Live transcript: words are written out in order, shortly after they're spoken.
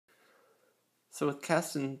So with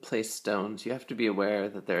cast-in-place stones, you have to be aware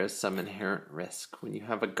that there is some inherent risk. When you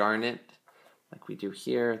have a garnet, like we do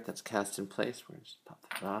here, that's cast in place, we're going to just pop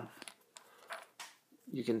that off.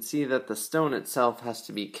 You can see that the stone itself has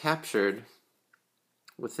to be captured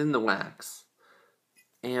within the wax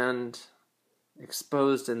and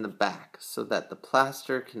exposed in the back so that the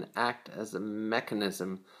plaster can act as a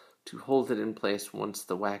mechanism to hold it in place once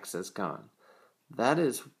the wax is gone. That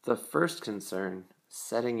is the first concern,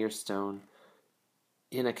 setting your stone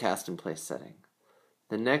in a cast-in-place setting.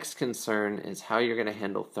 The next concern is how you're going to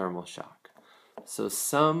handle thermal shock. So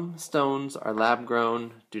some stones are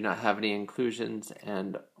lab-grown, do not have any inclusions,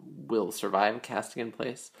 and will survive casting in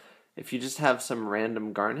place. If you just have some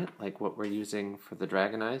random garnet, like what we're using for the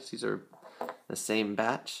dragon eyes, these are the same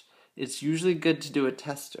batch, it's usually good to do a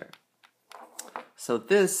tester. So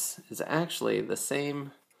this is actually the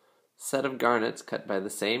same set of garnets cut by the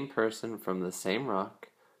same person from the same rock,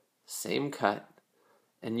 same cut,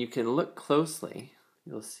 and you can look closely,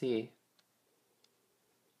 you'll see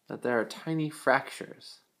that there are tiny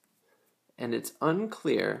fractures. And it's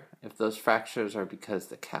unclear if those fractures are because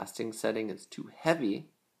the casting setting is too heavy,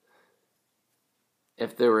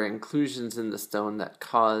 if there were inclusions in the stone that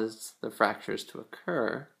caused the fractures to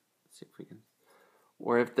occur, let's see if we can,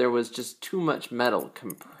 or if there was just too much metal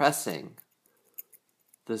compressing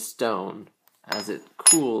the stone as it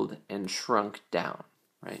cooled and shrunk down,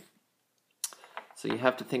 right? So you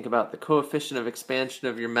have to think about the coefficient of expansion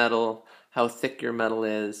of your metal, how thick your metal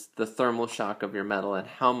is, the thermal shock of your metal, and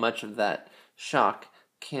how much of that shock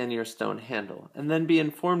can your stone handle. And then be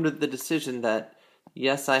informed of the decision that,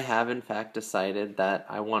 yes, I have in fact decided that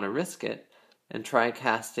I want to risk it and try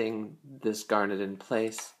casting this garnet in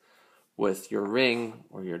place with your ring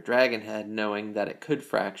or your dragon head, knowing that it could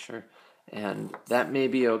fracture. And that may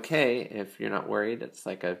be okay if you're not worried. It's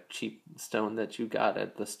like a cheap stone that you got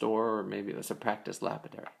at the store, or maybe it was a practice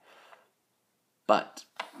lapidary. But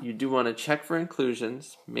you do want to check for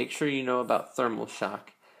inclusions, make sure you know about thermal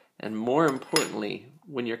shock, and more importantly,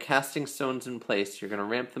 when you're casting stones in place, you're going to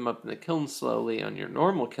ramp them up in the kiln slowly on your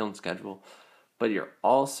normal kiln schedule, but you're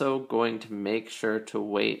also going to make sure to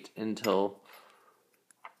wait until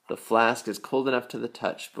the flask is cold enough to the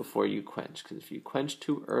touch before you quench, because if you quench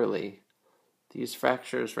too early, these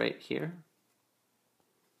fractures right here,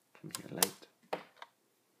 come here light,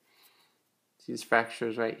 these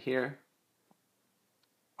fractures right here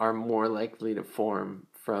are more likely to form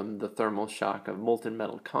from the thermal shock of molten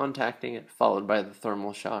metal contacting it, followed by the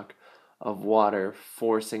thermal shock of water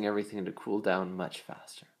forcing everything to cool down much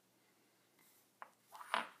faster.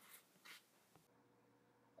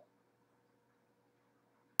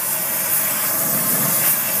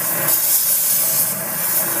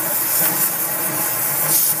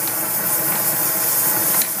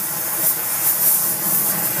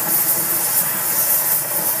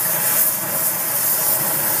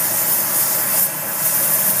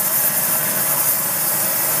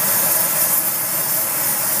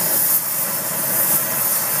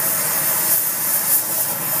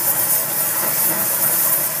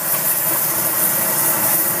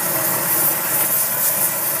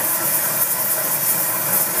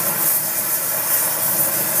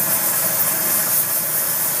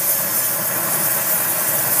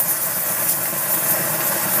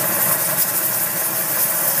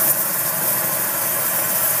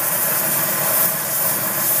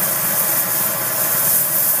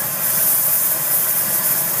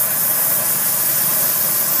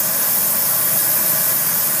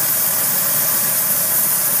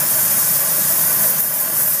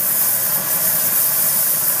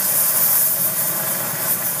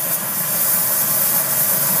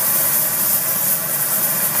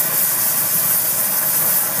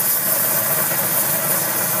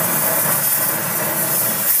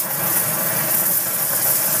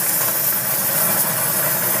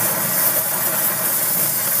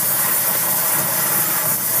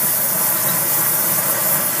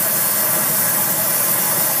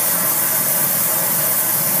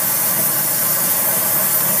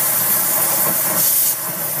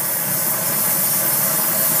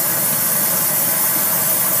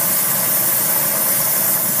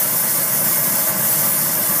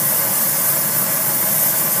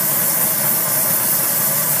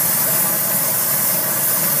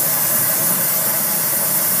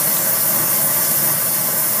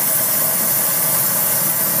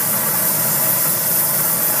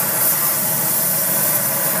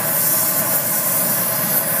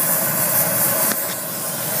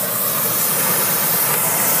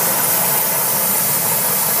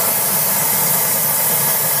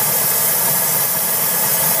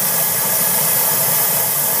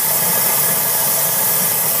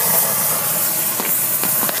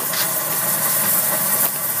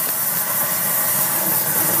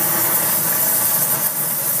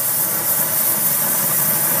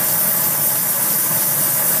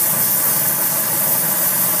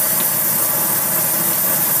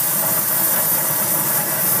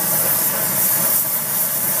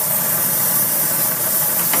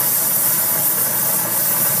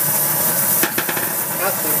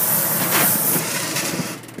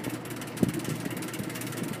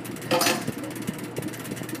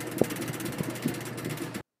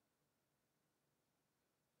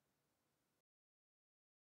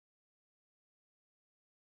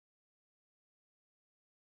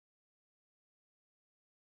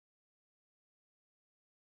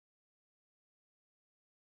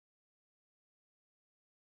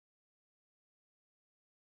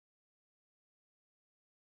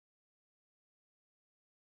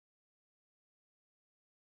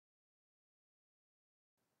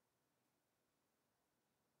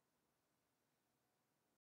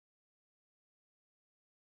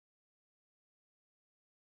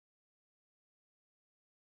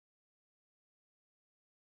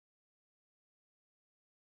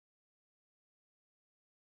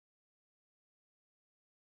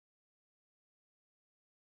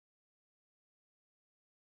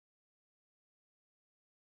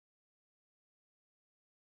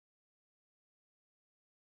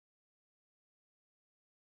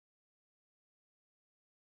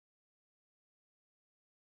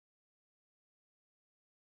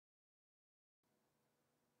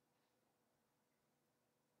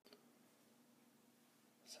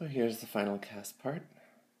 So here's the final cast part.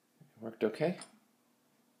 It worked okay.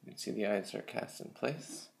 You can see the eyes are cast in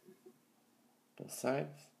place, both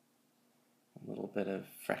sides. A little bit of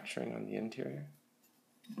fracturing on the interior.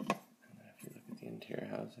 And then if you look at the interior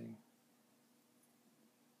housing,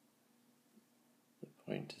 the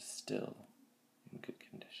point is still in good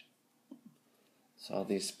condition. So all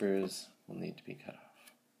these sprues will need to be cut off.